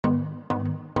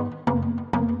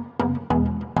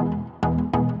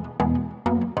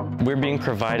We're being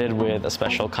provided with a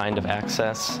special kind of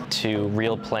access to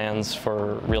real plans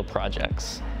for real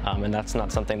projects, and that's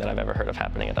not something that I've ever heard of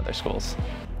happening at other schools.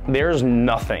 There's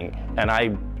nothing, and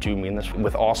I do mean this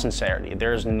with all sincerity,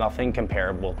 there's nothing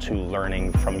comparable to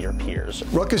learning from your peers.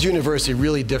 Rutgers University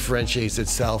really differentiates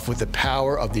itself with the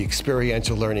power of the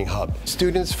Experiential Learning Hub.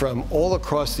 Students from all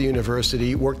across the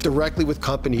university work directly with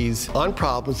companies on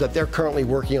problems that they're currently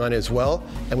working on as well,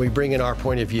 and we bring in our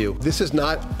point of view. This is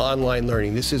not online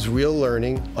learning, this is real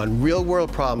learning on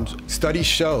real-world problems. Studies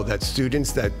show that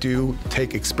students that do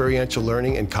take experiential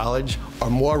learning in college are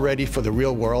more ready for the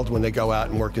real world when they go out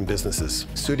and work in businesses.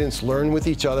 Students learn with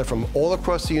each other from all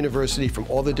across the university, from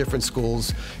all the different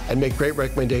schools, and make great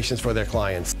recommendations for their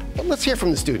clients. But let's hear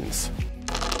from the students.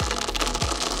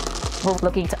 We're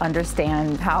looking to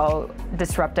understand how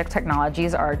disruptive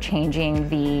technologies are changing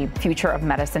the future of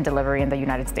medicine delivery in the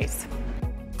United States.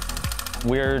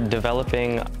 We're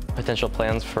developing potential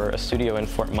plans for a studio in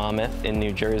Fort Monmouth in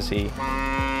New Jersey.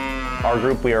 Our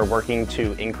group, we are working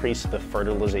to increase the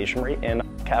fertilization rate in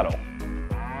cattle.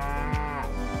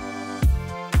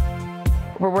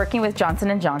 We're working with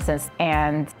Johnson & Johnson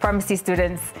and pharmacy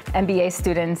students, MBA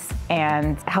students,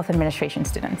 and health administration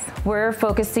students. We're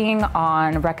focusing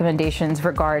on recommendations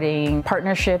regarding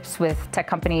partnerships with tech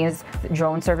companies,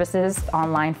 drone services,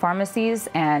 online pharmacies,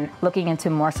 and looking into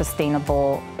more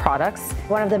sustainable products.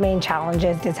 One of the main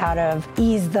challenges is how to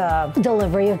ease the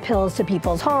delivery of pills to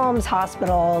people's homes,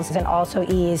 hospitals, and also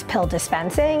ease pill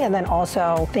dispensing, and then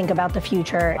also think about the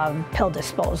future of pill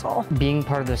disposal. Being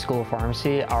part of the School of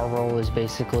Pharmacy, our role is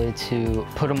basically to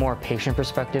put a more patient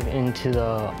perspective into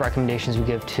the recommendations we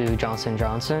give to Johnson &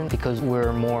 Johnson, because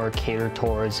we're more catered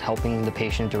towards helping the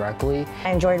patient directly.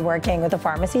 I enjoyed working with the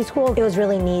pharmacy school. It was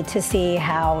really neat to see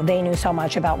how they knew so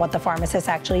much about what the pharmacist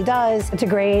actually does. It's a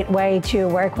great way to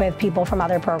work with people from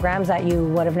other programs that you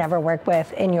would have never worked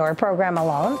with in your program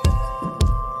alone.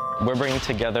 We're bringing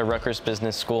together Rutgers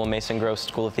Business School, Mason Gross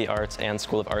School of the Arts, and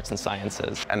School of Arts and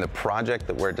Sciences. And the project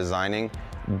that we're designing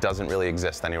doesn't really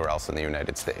exist anywhere else in the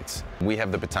United States. We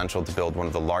have the potential to build one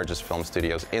of the largest film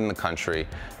studios in the country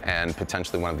and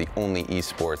potentially one of the only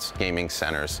esports gaming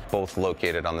centers, both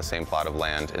located on the same plot of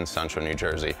land in central New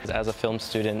Jersey. As a film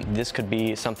student, this could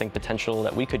be something potential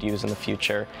that we could use in the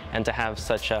future, and to have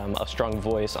such a strong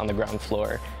voice on the ground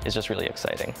floor is just really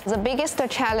exciting. The biggest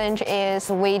challenge is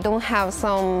we don't have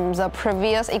the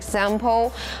previous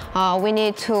example. We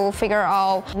need to figure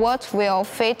out what will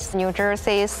fit New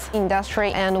Jersey's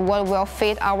industry and what will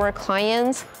fit our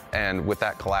clients. And with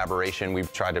that collaboration,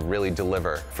 we've tried to really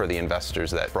deliver for the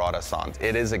investors that brought us on.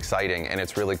 It is exciting, and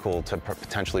it's really cool to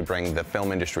potentially bring the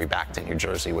film industry back to New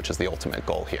Jersey, which is the ultimate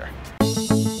goal here.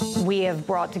 We have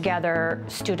brought together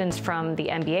students from the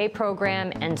MBA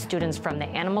program and students from the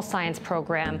animal science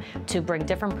program to bring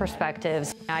different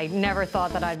perspectives. I never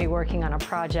thought that I'd be working on a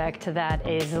project that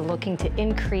is looking to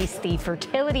increase the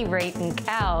fertility rate in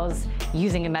cows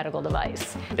using a medical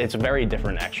device. It's very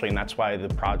different, actually, and that's why the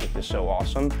project is so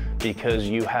awesome, because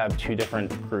you have two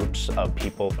different groups of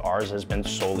people. Ours has been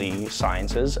solely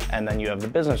sciences, and then you have the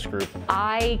business group.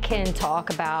 I can talk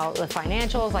about the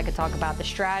financials, I could talk about the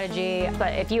strategy,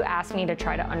 but if you ask me to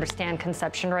try to understand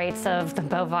conception rates of the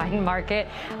bovine market,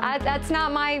 that's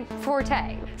not my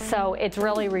forte. So it's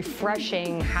really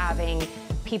refreshing having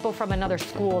people from another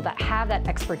school that have that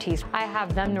expertise. I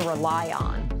have them to rely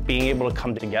on. Being able to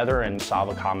come together and solve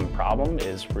a common problem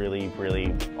is really,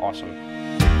 really awesome.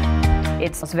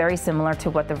 It's very similar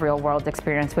to what the real-world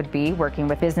experience would be working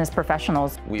with business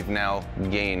professionals. We've now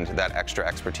gained that extra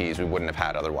expertise we wouldn't have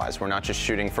had otherwise. We're not just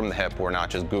shooting from the hip, we're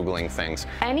not just Googling things.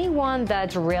 Anyone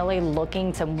that's really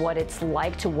looking to what it's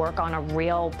like to work on a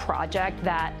real project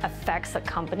that affects a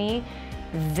company,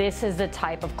 this is the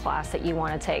type of class that you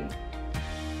want to take.